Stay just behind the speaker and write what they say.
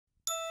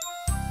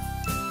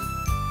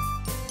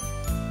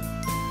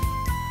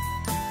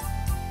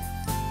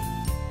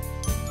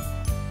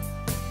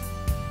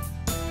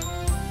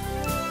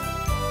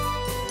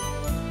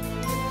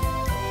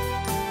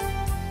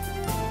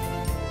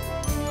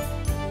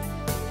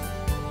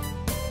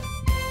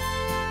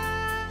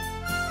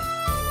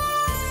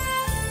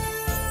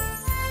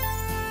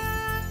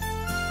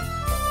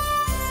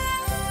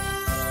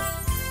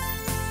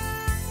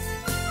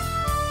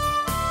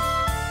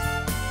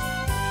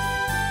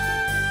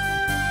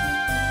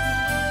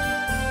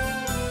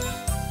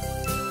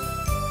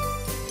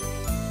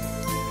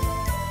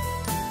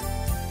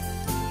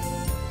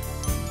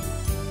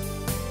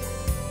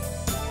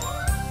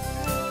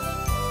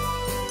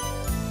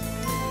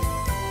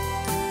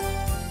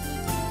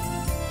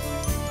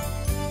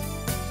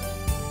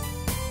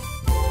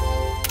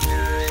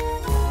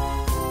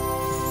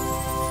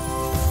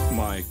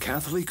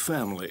Catholic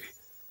family,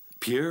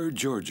 Pier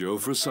Giorgio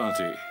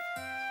Frassati.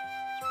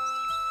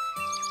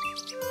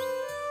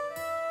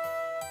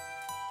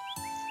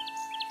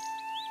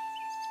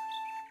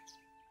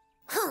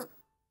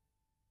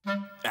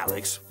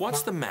 Alex,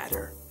 what's the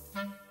matter?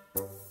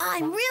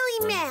 I'm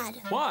really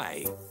mad.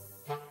 Why?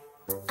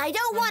 I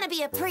don't want to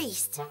be a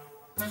priest.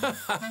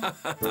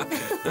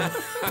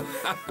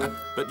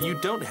 But you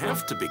don't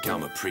have to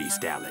become a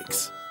priest,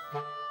 Alex.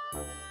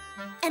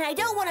 And I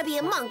don't want to be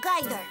a monk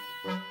either.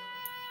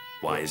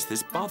 Why is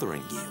this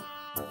bothering you?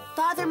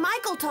 Father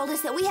Michael told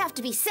us that we have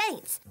to be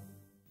saints.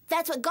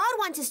 That's what God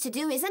wants us to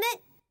do, isn't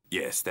it?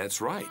 Yes,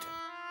 that's right.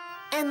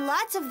 And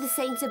lots of the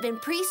saints have been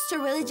priests or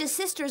religious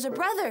sisters or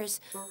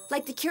brothers,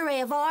 like the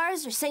Curé of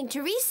Ars or Saint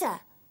Teresa.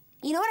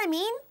 You know what I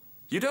mean?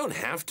 You don't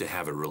have to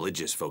have a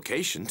religious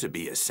vocation to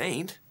be a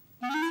saint.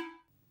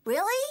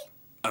 Really?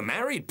 A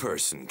married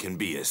person can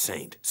be a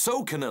saint.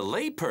 So can a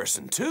lay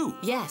person, too.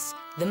 Yes,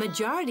 the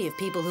majority of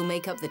people who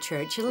make up the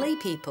church are lay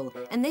people,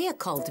 and they are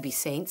called to be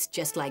saints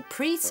just like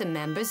priests and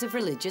members of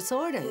religious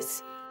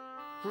orders.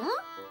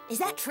 Is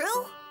that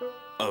true?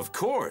 Of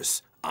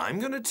course. I'm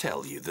going to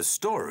tell you the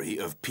story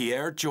of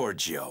Pier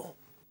Giorgio.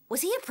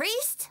 Was he a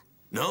priest?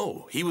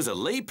 No, he was a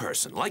lay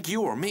person like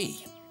you or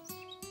me.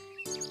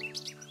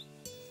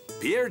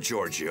 Pier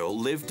Giorgio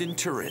lived in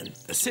Turin,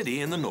 a city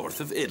in the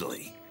north of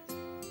Italy.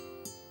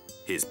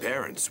 His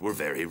parents were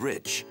very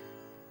rich.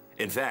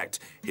 In fact,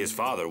 his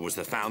father was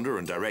the founder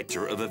and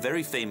director of a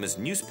very famous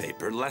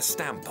newspaper, La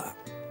Stampa.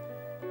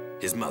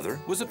 His mother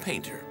was a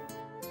painter.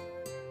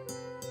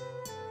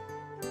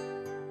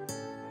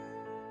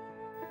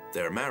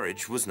 Their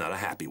marriage was not a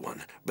happy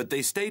one, but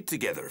they stayed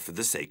together for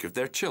the sake of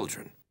their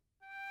children.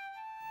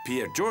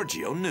 Pier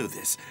Giorgio knew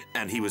this,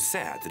 and he was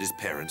sad that his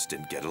parents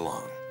didn't get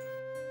along.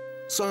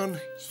 Son,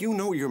 you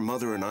know your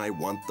mother and I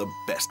want the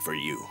best for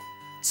you.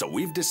 So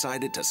we've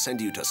decided to send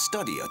you to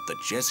study at the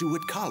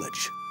Jesuit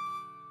college.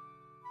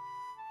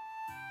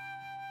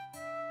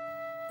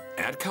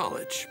 At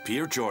college,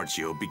 Pier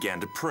Giorgio began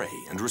to pray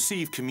and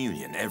receive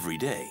communion every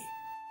day.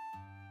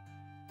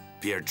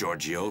 Pier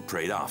Giorgio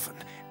prayed often,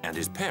 and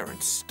his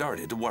parents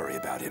started to worry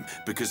about him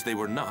because they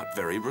were not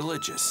very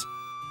religious.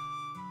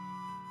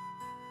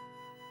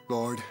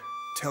 Lord,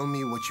 tell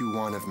me what you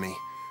want of me.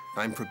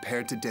 I'm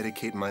prepared to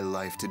dedicate my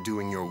life to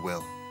doing your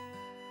will.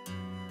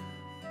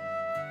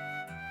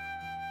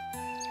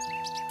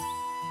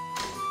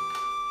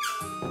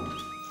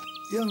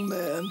 Young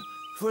man,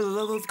 for the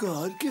love of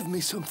God, give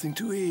me something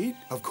to eat.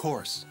 Of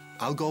course.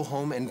 I'll go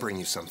home and bring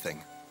you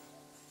something.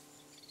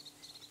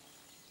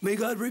 May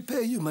God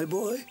repay you, my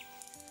boy.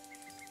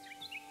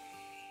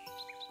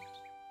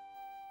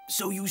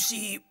 So you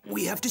see,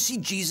 we have to see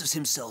Jesus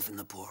himself in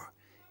the poor.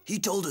 He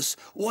told us,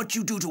 what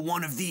you do to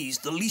one of these,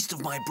 the least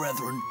of my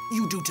brethren,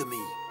 you do to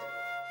me.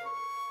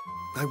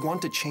 I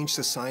want to change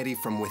society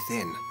from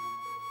within.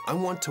 I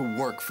want to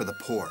work for the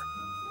poor,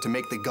 to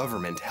make the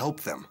government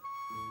help them.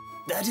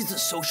 That is the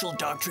social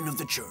doctrine of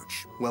the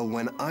church. Well,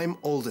 when I'm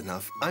old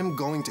enough, I'm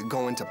going to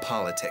go into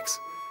politics.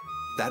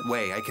 That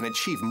way, I can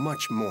achieve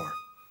much more.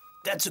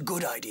 That's a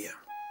good idea.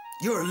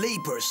 You're a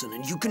layperson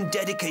and you can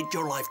dedicate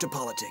your life to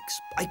politics.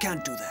 I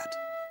can't do that.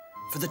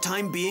 For the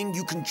time being,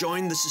 you can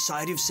join the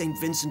Society of St.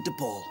 Vincent de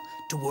Paul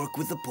to work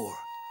with the poor.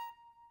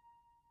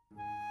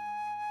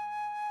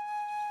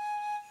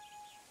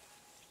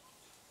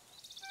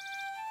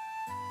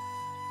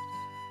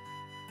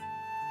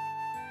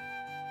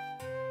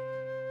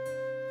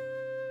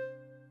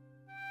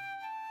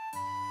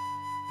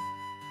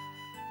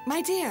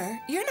 My dear,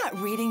 you're not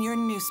reading your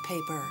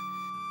newspaper.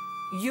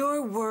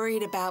 You're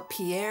worried about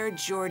Pier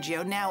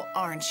Giorgio now,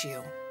 aren't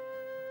you?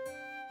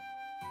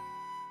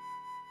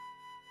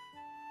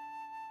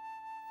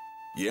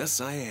 Yes,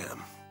 I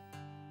am.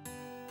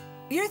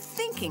 You're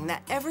thinking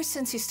that ever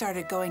since he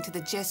started going to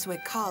the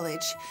Jesuit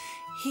college,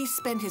 he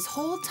spent his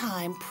whole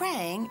time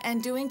praying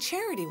and doing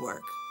charity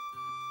work.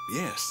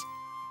 Yes.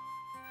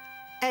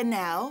 And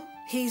now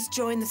he's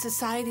joined the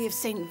Society of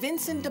St.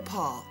 Vincent de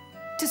Paul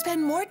to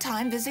spend more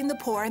time visiting the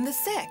poor and the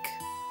sick.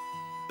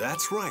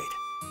 That's right.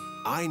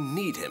 I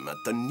need him at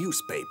the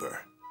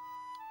newspaper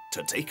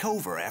to take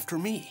over after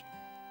me.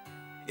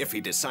 If he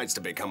decides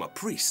to become a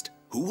priest,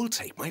 who will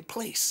take my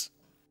place?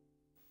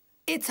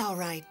 It's all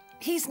right.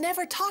 He's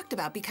never talked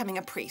about becoming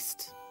a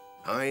priest.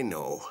 I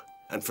know.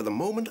 And for the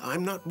moment,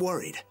 I'm not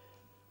worried.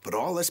 But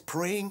all this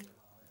praying,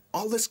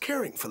 all this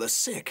caring for the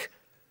sick.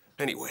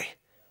 Anyway,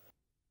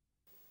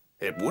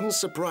 it wouldn't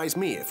surprise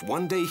me if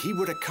one day he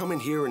were to come in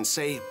here and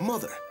say,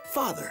 Mother,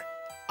 Father,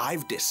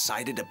 I've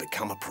decided to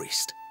become a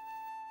priest.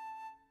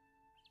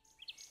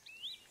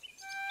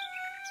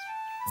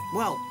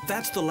 Well,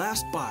 that's the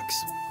last box.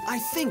 I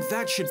think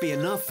that should be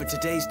enough for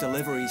today's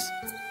deliveries.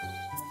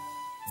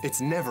 It's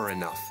never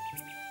enough.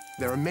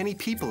 There are many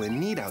people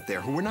in need out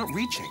there who we're not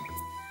reaching.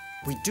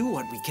 We do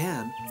what we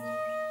can.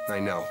 I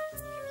know,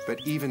 but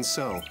even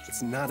so,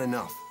 it's not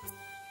enough.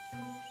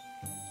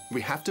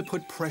 We have to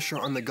put pressure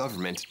on the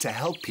government to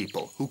help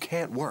people who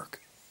can't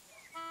work.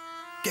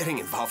 Getting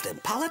involved in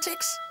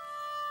politics?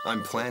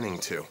 I'm planning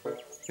to.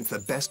 It's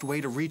the best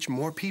way to reach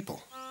more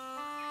people.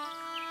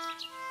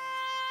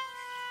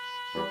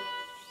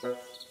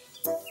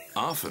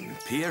 Often,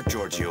 Pier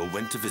Giorgio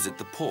went to visit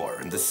the poor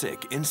and the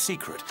sick in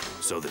secret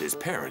so that his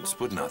parents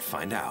would not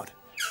find out.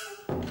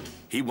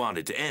 He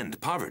wanted to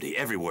end poverty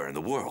everywhere in the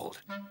world.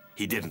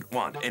 He didn't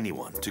want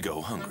anyone to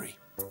go hungry.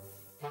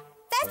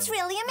 That's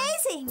really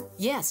amazing.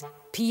 Yes,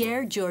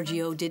 Pier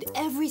Giorgio did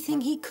everything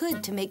he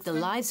could to make the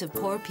lives of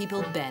poor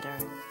people better.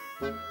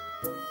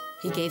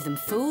 He gave them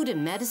food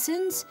and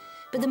medicines,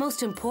 but the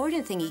most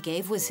important thing he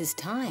gave was his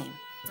time.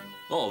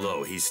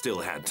 Although he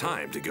still had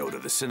time to go to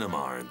the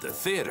cinema and the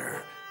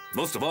theater,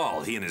 most of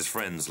all, he and his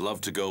friends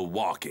loved to go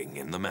walking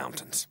in the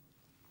mountains.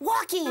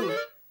 Walking!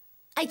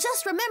 I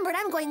just remembered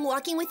I'm going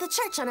walking with the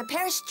church on a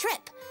parish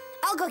trip.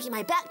 I'll go get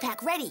my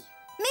backpack ready.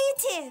 Me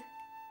too.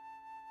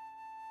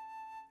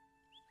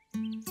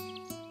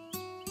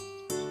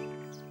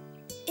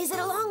 Is it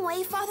a long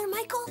way, Father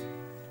Michael?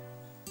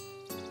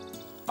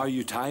 Are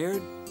you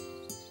tired?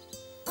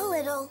 A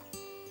little.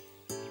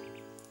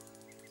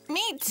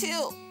 Me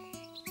too.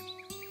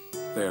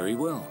 Very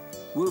well.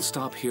 We'll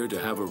stop here to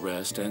have a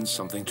rest and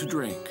something to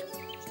drink.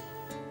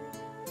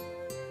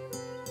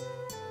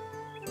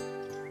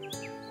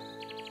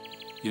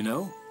 You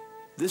know,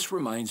 this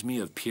reminds me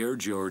of Pier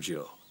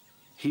Giorgio.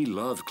 He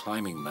loved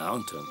climbing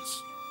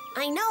mountains.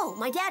 I know,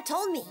 my dad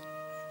told me.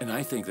 And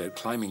I think that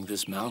climbing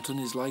this mountain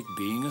is like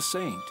being a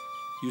saint.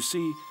 You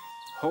see,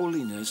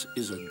 holiness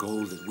is a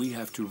goal that we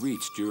have to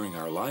reach during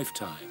our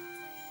lifetime.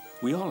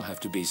 We all have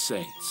to be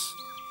saints.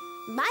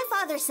 My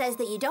father says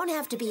that you don't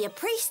have to be a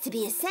priest to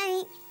be a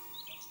saint.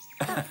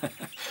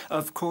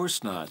 Of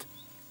course not.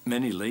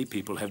 Many lay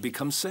people have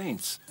become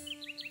saints.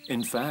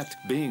 In fact,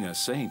 being a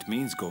saint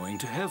means going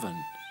to heaven.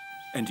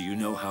 And do you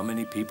know how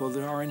many people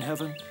there are in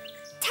heaven?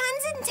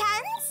 Tons and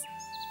tons?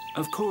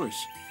 Of course.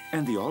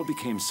 And they all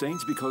became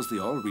saints because they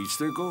all reached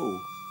their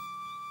goal.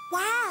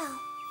 Wow.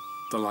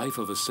 The life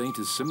of a saint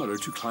is similar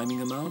to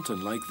climbing a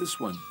mountain like this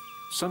one.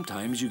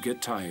 Sometimes you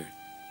get tired.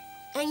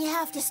 And you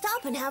have to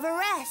stop and have a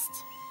rest.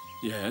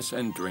 Yes,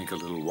 and drink a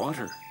little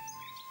water.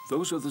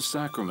 Those are the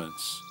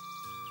sacraments.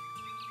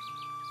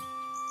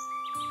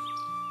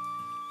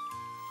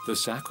 The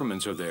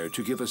sacraments are there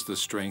to give us the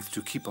strength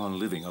to keep on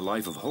living a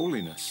life of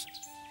holiness.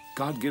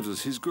 God gives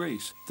us His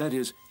grace, that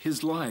is,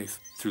 His life,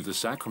 through the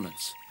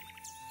sacraments.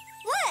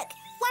 Look!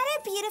 What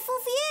a beautiful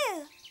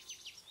view!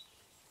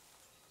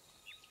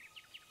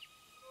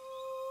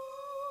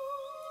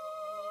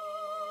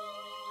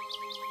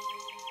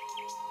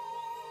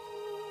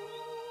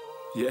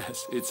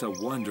 Yes, it's a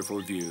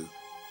wonderful view.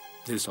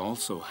 This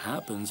also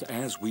happens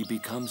as we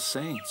become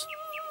saints.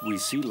 We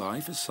see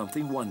life as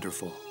something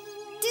wonderful.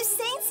 Do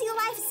saints see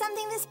life as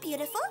something this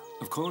beautiful?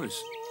 Of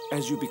course.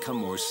 As you become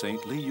more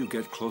saintly, you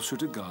get closer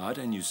to God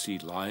and you see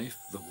life,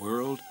 the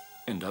world,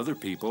 and other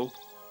people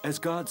as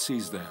God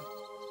sees them.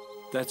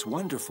 That's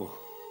wonderful.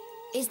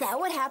 Is that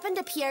what happened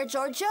to Pier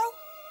Giorgio?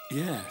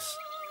 Yes.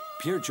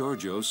 Pier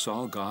Giorgio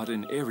saw God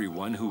in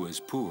everyone who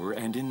was poor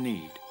and in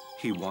need.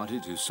 He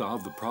wanted to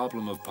solve the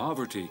problem of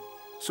poverty,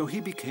 so he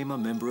became a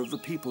member of the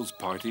People's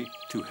Party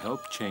to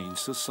help change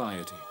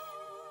society.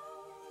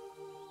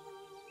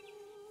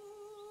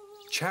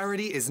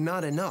 Charity is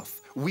not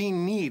enough. We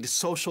need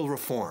social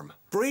reform.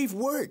 Brave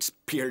words,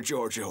 Pier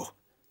Giorgio.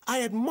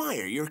 I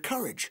admire your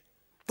courage.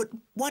 But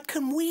what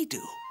can we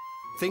do?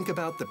 Think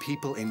about the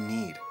people in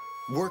need.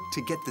 Work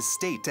to get the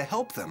state to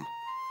help them.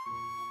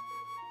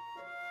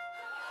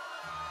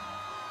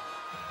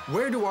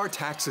 Where do our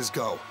taxes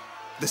go?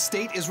 The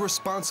state is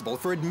responsible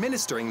for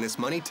administering this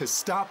money to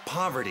stop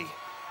poverty.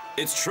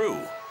 It's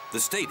true. The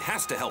state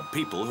has to help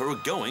people who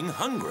are going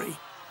hungry.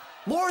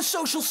 More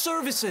social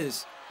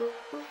services.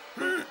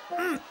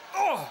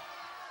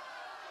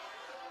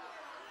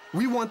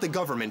 We want the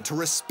government to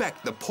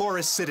respect the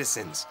poorest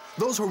citizens.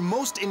 Those who are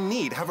most in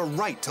need have a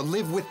right to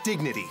live with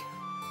dignity.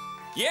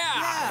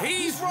 Yeah,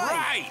 he's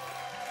right.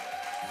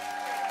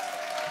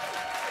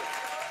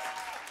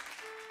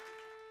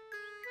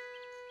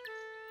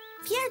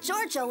 Pier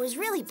Giorgio was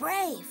really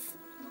brave.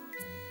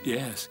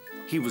 Yes,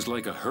 he was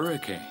like a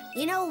hurricane.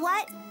 You know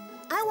what?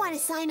 I want to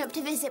sign up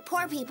to visit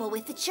poor people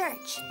with the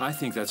church. I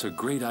think that's a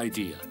great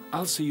idea.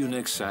 I'll see you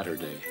next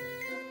Saturday.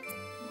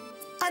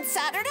 On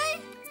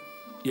Saturday?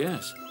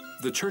 Yes,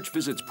 the church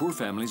visits poor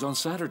families on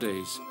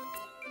Saturdays.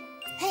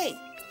 Hey,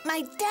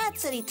 my dad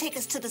said he'd take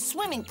us to the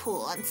swimming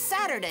pool on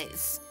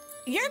Saturdays.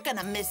 You're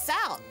gonna miss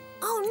out.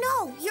 Oh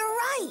no, you're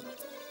right.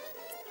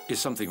 Is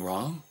something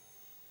wrong?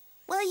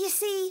 Well, you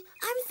see,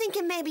 I'm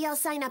thinking maybe I'll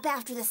sign up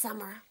after the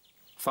summer.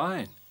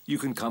 Fine. You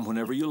can come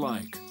whenever you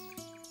like.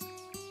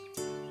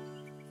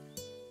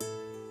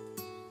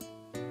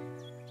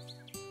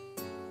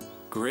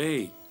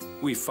 Great.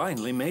 We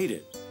finally made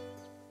it.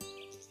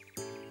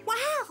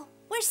 Wow,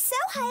 we're so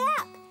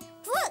high up.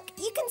 Look,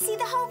 you can see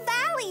the whole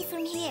valley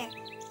from here.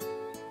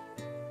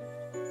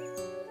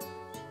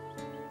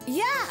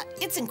 Yeah,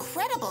 it's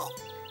incredible.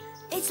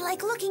 It's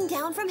like looking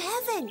down from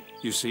heaven.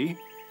 You see?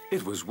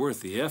 It was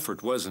worth the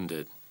effort, wasn't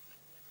it?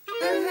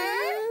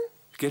 Mm-hmm.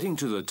 Getting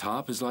to the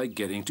top is like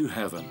getting to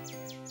heaven.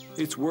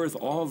 It's worth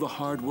all the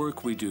hard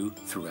work we do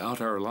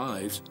throughout our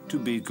lives to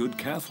be good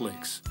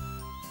Catholics.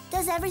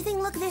 Does everything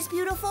look this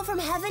beautiful from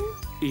heaven?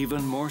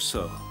 Even more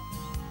so.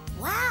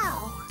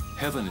 Wow!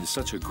 Heaven is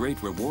such a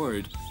great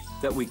reward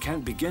that we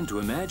can't begin to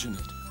imagine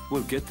it.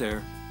 We'll get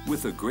there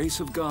with the grace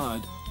of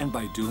God and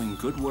by doing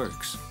good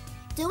works.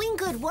 Doing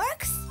good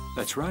works?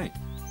 That's right.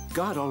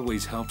 God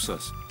always helps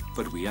us,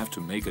 but we have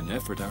to make an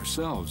effort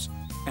ourselves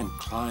and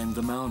climb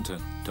the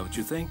mountain, don't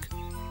you think?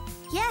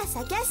 Yes,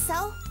 I guess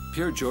so.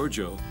 Pier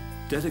Giorgio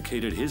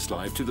dedicated his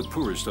life to the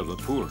poorest of the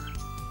poor.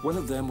 One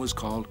of them was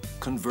called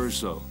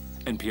Converso,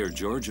 and Pier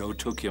Giorgio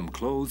took him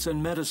clothes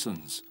and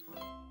medicines.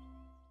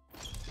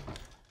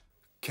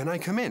 Can I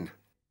come in?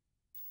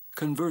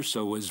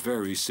 Converso was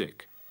very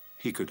sick.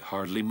 He could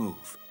hardly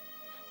move.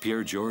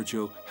 Pier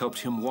Giorgio helped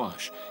him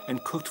wash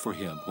and cooked for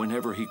him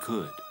whenever he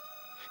could.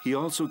 He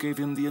also gave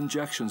him the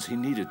injections he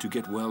needed to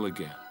get well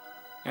again.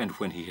 And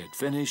when he had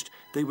finished,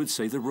 they would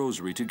say the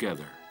rosary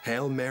together.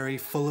 Hail Mary,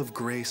 full of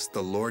grace,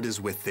 the Lord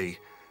is with thee.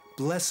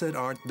 Blessed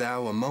art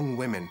thou among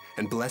women,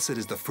 and blessed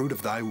is the fruit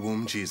of thy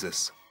womb,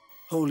 Jesus.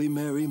 Holy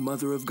Mary,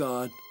 Mother of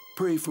God,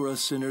 pray for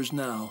us sinners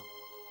now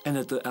and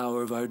at the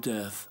hour of our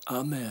death.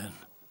 Amen.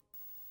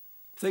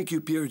 Thank you,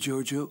 Pier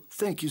Giorgio.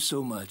 Thank you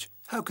so much.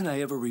 How can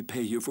I ever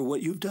repay you for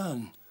what you've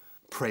done?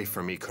 Pray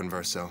for me,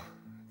 Converso.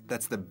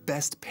 That's the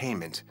best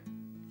payment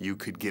you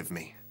could give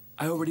me.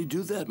 I already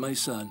do that, my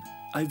son.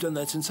 I've done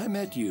that since I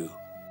met you.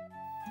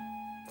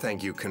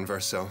 Thank you,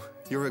 Converso.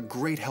 You're a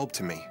great help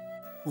to me.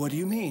 What do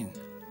you mean?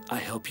 I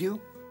help you?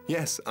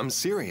 Yes, I'm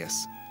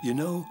serious. You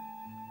know,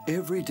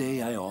 every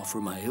day I offer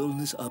my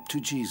illness up to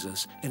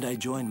Jesus, and I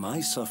join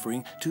my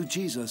suffering to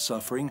Jesus'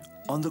 suffering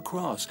on the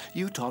cross.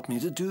 You taught me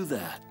to do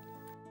that.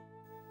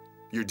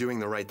 You're doing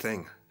the right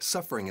thing.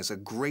 Suffering is a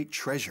great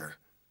treasure.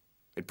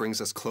 It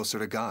brings us closer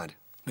to God.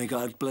 May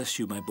God bless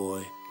you, my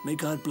boy. May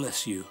God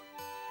bless you.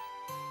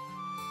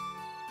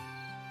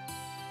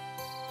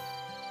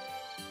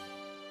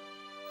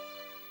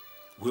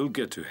 We'll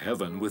get to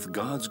heaven with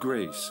God's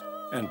grace,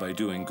 and by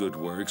doing good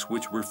works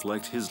which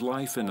reflect His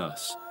life in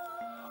us.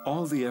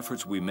 All the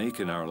efforts we make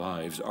in our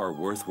lives are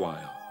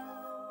worthwhile.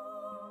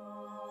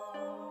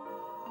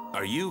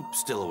 Are you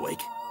still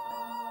awake?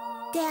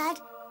 Dad,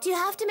 do you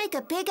have to make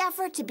a big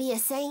effort to be a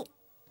saint?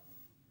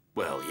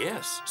 Well,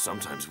 yes,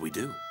 sometimes we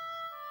do.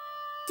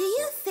 Do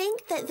you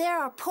think that there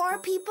are poor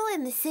people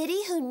in the city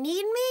who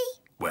need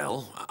me?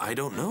 Well, I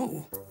don't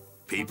know.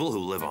 People who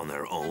live on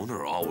their own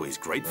are always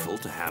grateful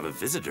to have a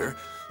visitor,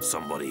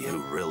 somebody who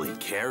really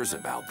cares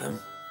about them.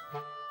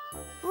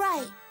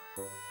 Right.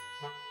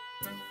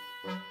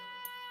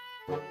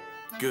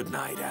 Good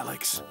night,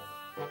 Alex.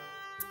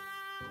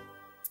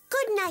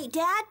 Good night,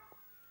 Dad.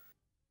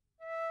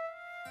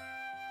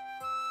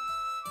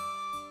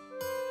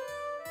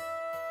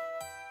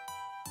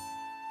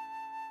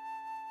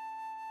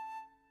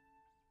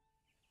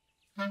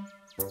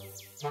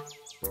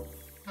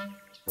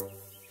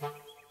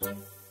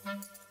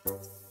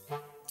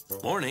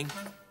 Morning.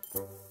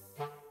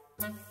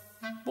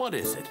 What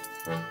is it?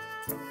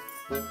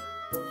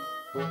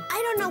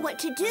 I don't know what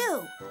to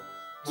do.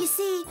 You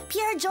see,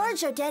 Pier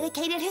Giorgio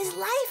dedicated his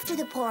life to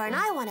the poor, and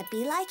I want to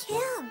be like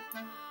him.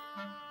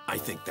 I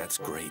think that's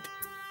great.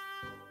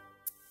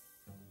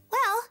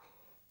 Well,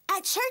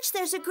 at church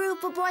there's a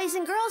group of boys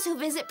and girls who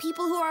visit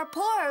people who are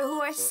poor or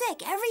who are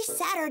sick every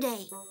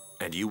Saturday.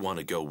 And you want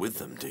to go with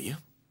them, do you?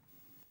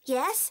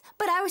 Yes,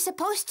 but I was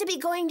supposed to be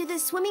going to the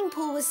swimming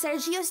pool with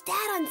Sergio's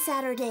dad on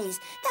Saturdays.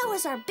 That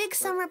was our big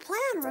summer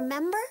plan,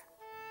 remember?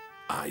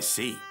 I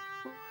see.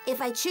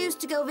 If I choose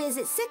to go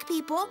visit sick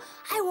people,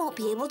 I won't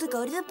be able to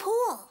go to the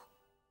pool.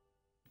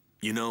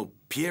 You know,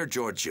 Pier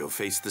Giorgio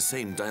faced the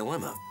same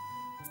dilemma.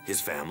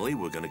 His family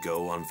were going to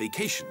go on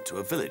vacation to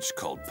a village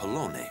called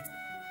Polone.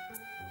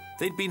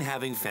 They'd been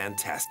having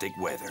fantastic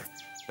weather.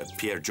 At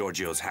Pier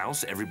Giorgio's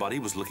house, everybody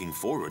was looking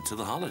forward to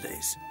the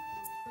holidays.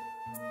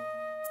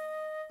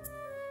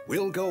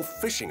 We'll go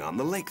fishing on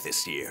the lake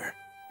this year.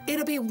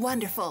 It'll be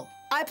wonderful.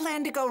 I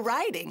plan to go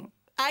riding.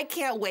 I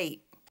can't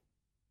wait.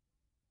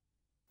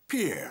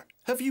 Pierre,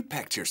 have you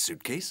packed your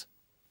suitcase?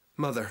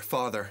 Mother,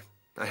 Father,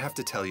 I have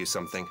to tell you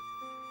something.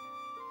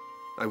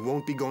 I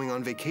won't be going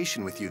on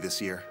vacation with you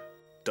this year.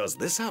 Does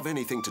this have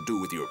anything to do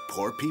with your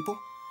poor people?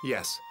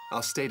 Yes,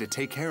 I'll stay to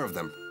take care of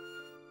them.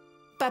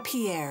 But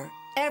Pierre,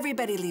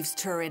 everybody leaves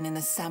Turin in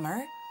the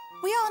summer.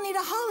 We all need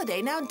a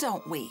holiday now,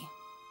 don't we?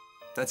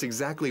 That's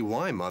exactly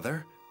why,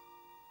 Mother.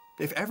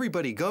 If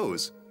everybody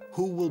goes,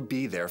 who will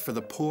be there for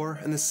the poor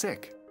and the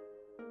sick?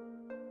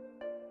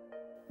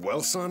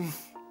 Well, son,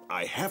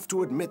 I have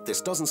to admit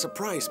this doesn't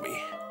surprise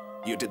me.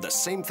 You did the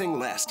same thing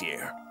last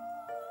year.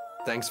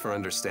 Thanks for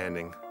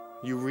understanding.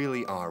 You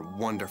really are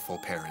wonderful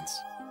parents.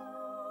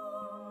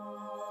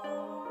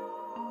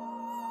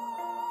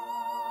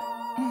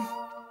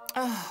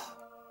 Oh.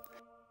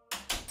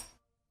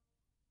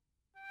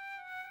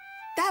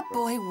 That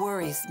boy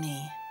worries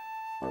me.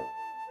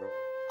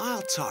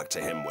 I'll talk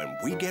to him when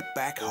we get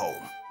back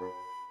home.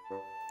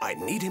 I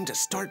need him to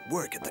start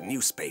work at the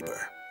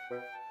newspaper.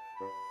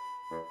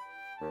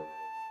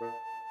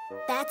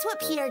 That's what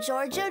Pier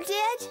Giorgio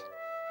did?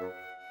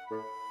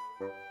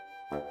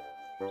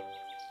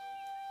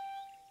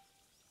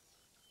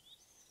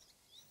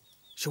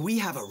 Shall we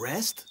have a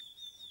rest?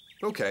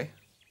 Okay.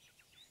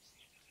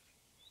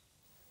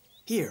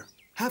 Here,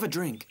 have a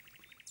drink.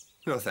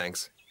 No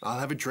thanks. I'll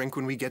have a drink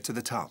when we get to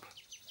the top.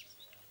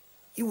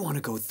 You want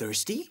to go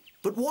thirsty?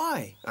 But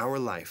why? Our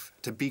life,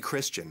 to be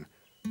Christian,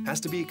 has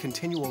to be a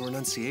continual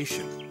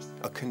renunciation,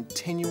 a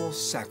continual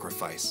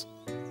sacrifice.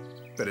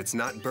 But it's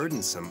not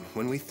burdensome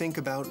when we think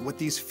about what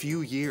these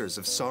few years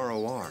of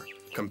sorrow are,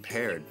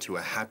 compared to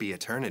a happy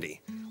eternity,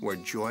 where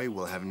joy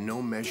will have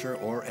no measure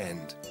or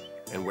end,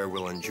 and where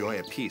we'll enjoy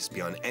a peace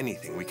beyond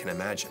anything we can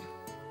imagine.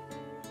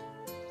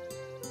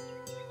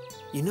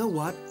 You know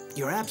what?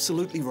 You're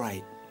absolutely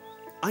right.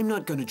 I'm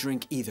not going to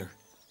drink either.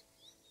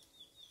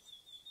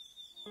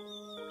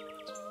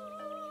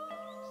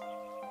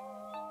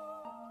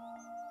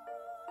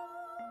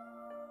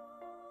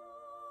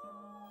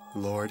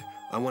 Lord,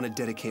 I want to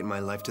dedicate my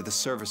life to the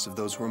service of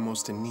those who are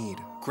most in need.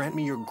 Grant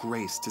me your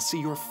grace to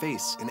see your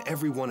face in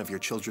every one of your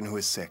children who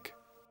is sick.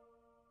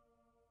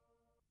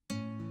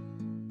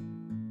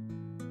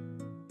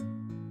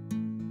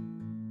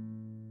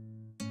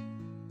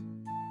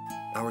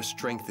 Our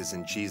strength is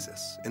in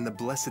Jesus, in the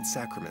Blessed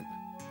Sacrament.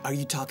 Are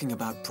you talking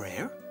about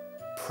prayer?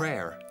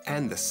 Prayer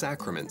and the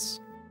sacraments.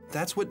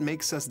 That's what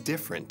makes us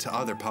different to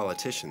other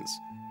politicians.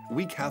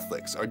 We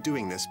Catholics are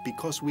doing this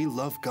because we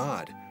love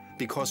God,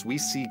 because we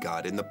see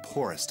God in the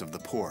poorest of the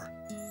poor.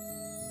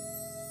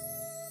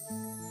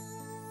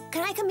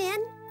 Can I come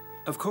in?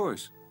 Of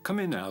course. Come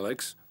in,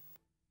 Alex.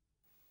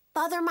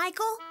 Father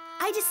Michael,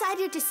 I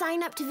decided to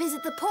sign up to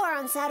visit the poor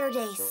on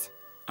Saturdays.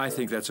 I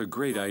think that's a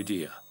great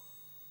idea.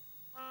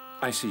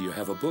 I see you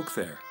have a book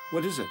there.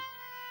 What is it?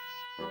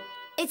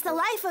 It's the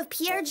life of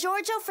Pier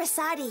Giorgio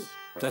Frassati.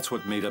 That's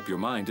what made up your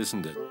mind,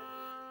 isn't it?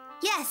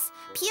 Yes,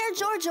 Pier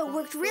Giorgio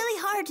worked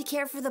really hard to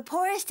care for the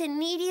poorest and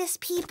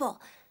neediest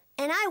people,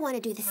 and I want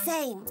to do the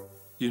same.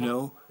 You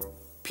know,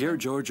 Pier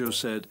Giorgio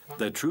said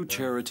that true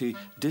charity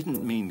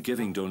didn't mean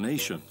giving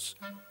donations.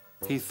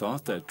 He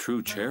thought that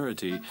true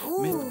charity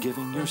meant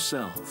giving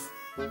yourself.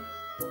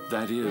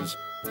 That is,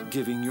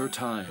 giving your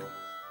time.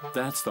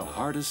 That's the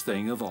hardest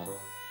thing of all.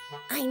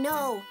 I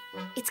know.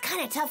 It's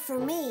kind of tough for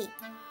me,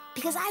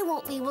 because I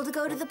won't be able to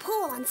go to the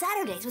pool on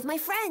Saturdays with my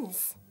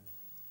friends.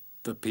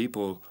 The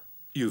people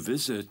you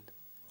visit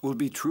will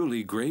be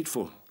truly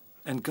grateful,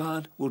 and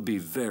God will be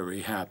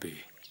very happy.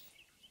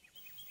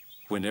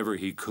 Whenever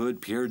he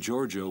could, Pier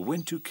Giorgio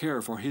went to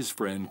care for his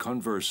friend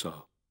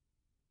Converso.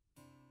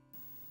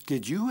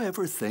 Did you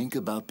ever think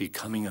about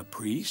becoming a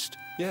priest?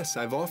 Yes,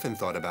 I've often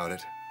thought about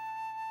it.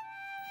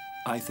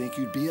 I think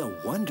you'd be a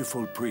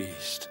wonderful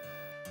priest.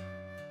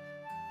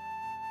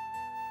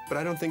 But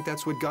I don't think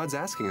that's what God's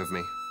asking of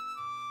me.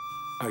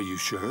 Are you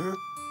sure?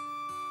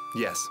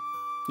 Yes.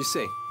 You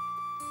see,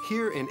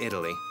 here in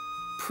Italy,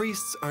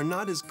 priests are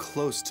not as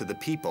close to the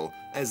people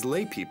as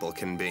lay people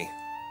can be.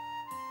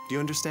 Do you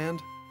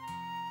understand?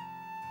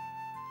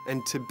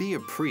 And to be a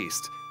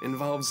priest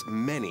involves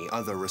many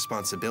other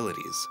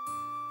responsibilities.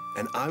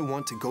 And I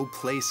want to go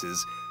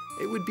places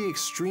it would be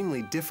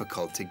extremely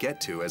difficult to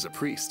get to as a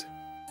priest.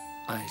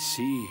 I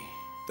see.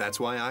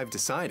 That's why I've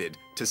decided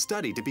to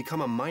study to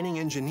become a mining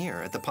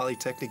engineer at the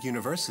Polytechnic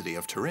University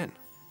of Turin.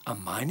 A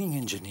mining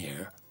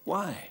engineer?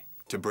 Why?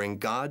 To bring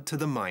God to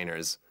the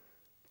miners.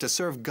 To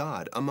serve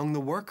God among the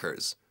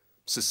workers.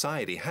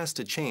 Society has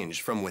to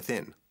change from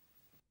within.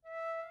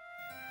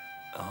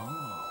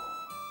 Oh.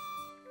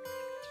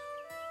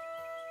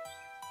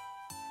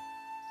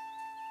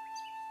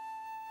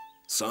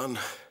 Son,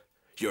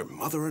 your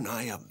mother and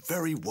I are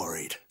very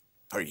worried.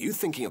 Are you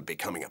thinking of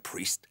becoming a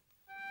priest?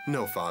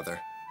 No, Father.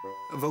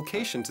 A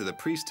vocation to the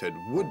priesthood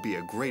would be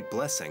a great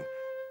blessing,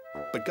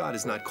 but God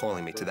is not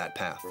calling me to that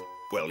path.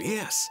 Well,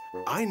 yes,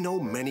 I know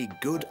many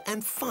good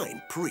and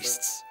fine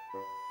priests.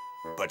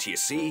 But you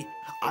see,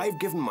 I've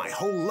given my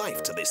whole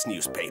life to this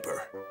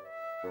newspaper.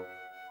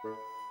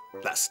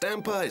 La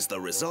Stampa is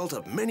the result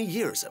of many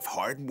years of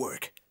hard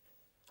work.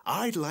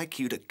 I'd like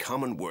you to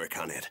come and work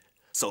on it,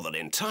 so that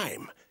in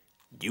time,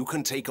 you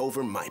can take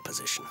over my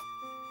position.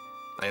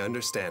 I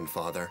understand,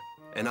 Father,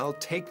 and I'll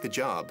take the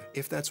job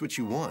if that's what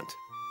you want.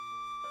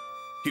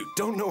 You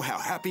don't know how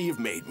happy you've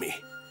made me.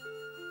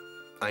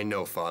 I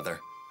know, Father.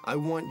 I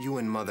want you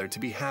and Mother to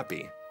be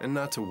happy and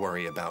not to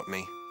worry about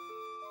me.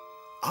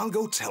 I'll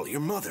go tell your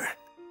mother.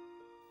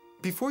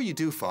 Before you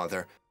do,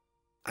 Father,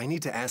 I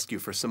need to ask you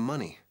for some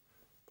money.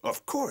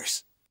 Of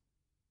course.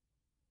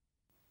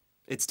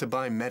 It's to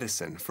buy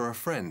medicine for a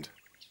friend.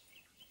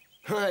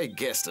 I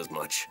guessed as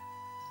much.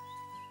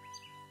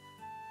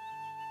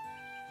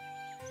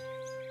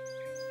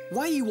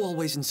 Why are you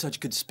always in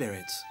such good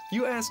spirits?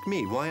 You ask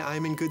me why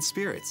I'm in good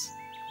spirits.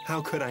 How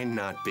could I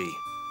not be?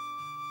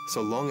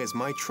 So long as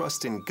my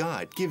trust in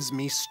God gives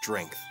me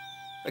strength.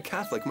 A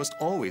Catholic must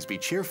always be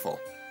cheerful.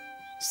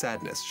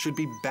 Sadness should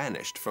be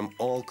banished from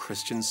all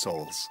Christian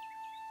souls.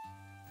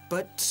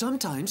 But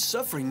sometimes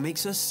suffering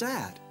makes us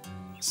sad.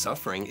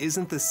 Suffering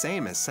isn't the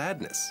same as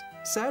sadness.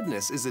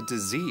 Sadness is a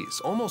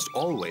disease almost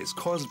always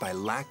caused by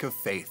lack of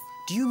faith.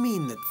 Do you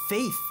mean that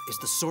faith is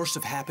the source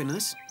of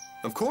happiness?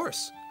 Of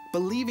course.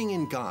 Believing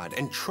in God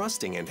and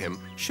trusting in Him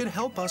should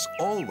help us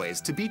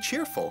always to be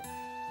cheerful.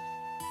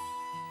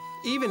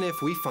 Even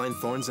if we find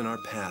thorns in our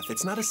path,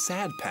 it's not a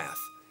sad path.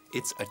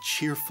 It's a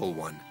cheerful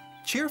one.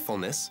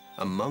 Cheerfulness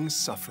among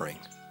suffering.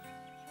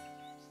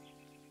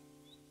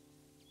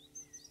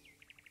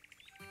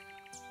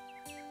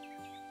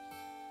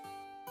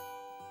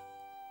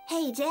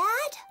 Hey,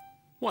 Dad?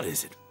 What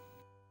is it?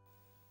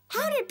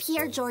 How did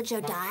Pier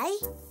Giorgio die?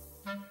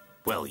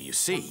 Well, you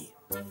see,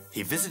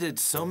 he visited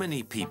so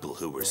many people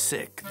who were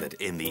sick that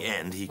in the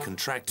end he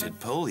contracted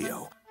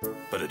polio.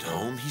 But at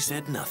home he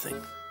said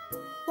nothing.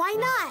 Why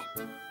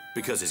not?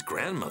 Because his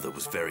grandmother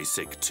was very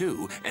sick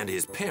too, and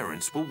his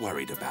parents were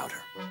worried about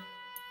her.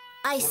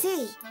 I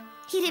see.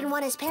 He didn't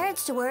want his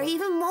parents to worry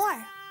even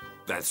more.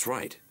 That's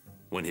right.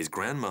 When his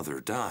grandmother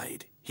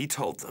died, he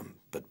told them,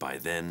 but by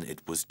then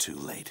it was too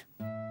late.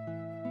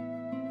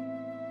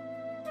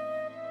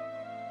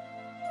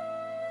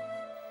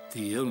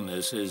 The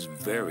illness is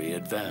very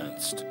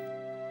advanced.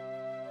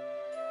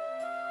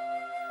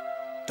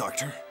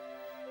 Doctor?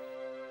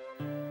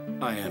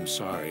 I am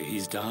sorry,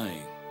 he's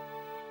dying.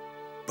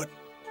 But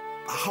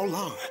how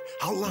long?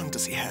 How long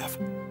does he have?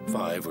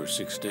 5 or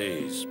 6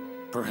 days,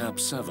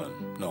 perhaps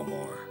 7, no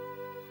more.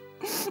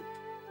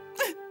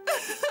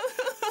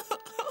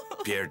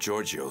 Pier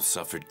Giorgio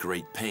suffered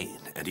great pain,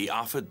 and he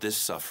offered this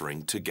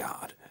suffering to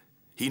God.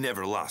 He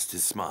never lost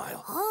his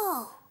smile.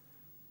 Oh.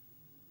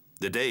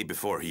 The day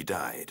before he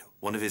died,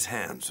 one of his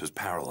hands was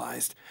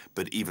paralyzed,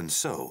 but even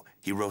so,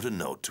 he wrote a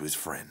note to his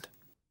friend.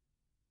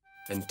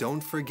 And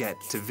don't forget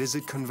to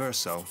visit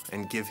Converso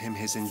and give him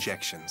his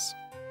injections.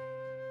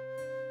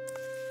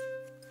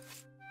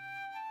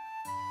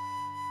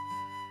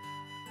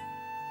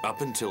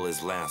 Up until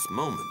his last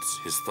moments,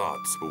 his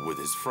thoughts were with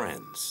his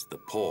friends, the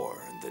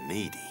poor and the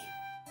needy.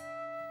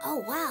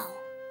 Oh, wow.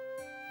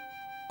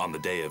 On the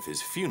day of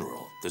his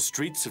funeral, the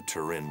streets of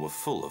Turin were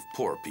full of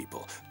poor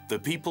people, the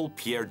people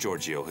Pier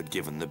Giorgio had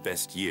given the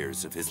best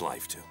years of his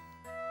life to.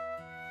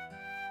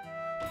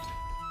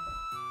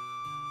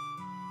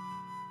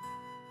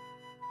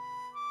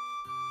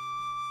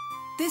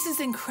 This is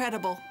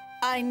incredible.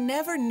 I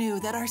never knew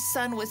that our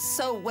son was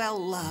so well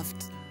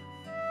loved.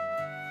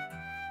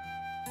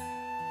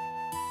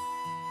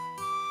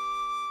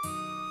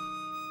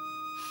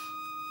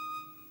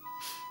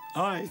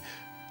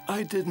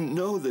 I didn't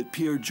know that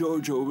Pier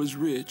Giorgio was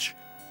rich.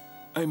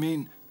 I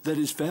mean, that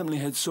his family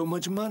had so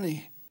much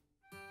money.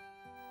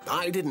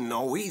 I didn't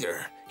know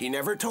either. He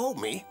never told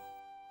me.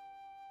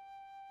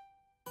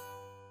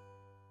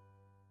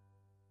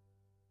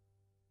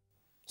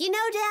 You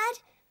know, Dad,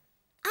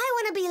 I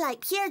want to be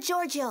like Pier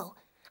Giorgio.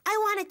 I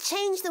want to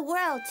change the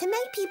world to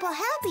make people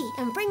happy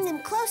and bring them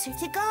closer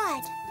to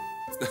God.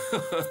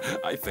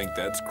 I think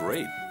that's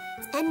great.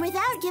 And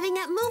without giving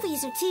up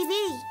movies or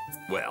TV.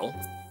 Well,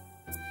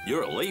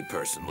 you're a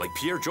layperson like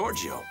Pier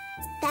Giorgio.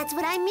 That's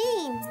what I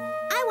mean.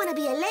 I want to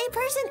be a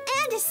layperson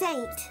and a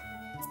saint.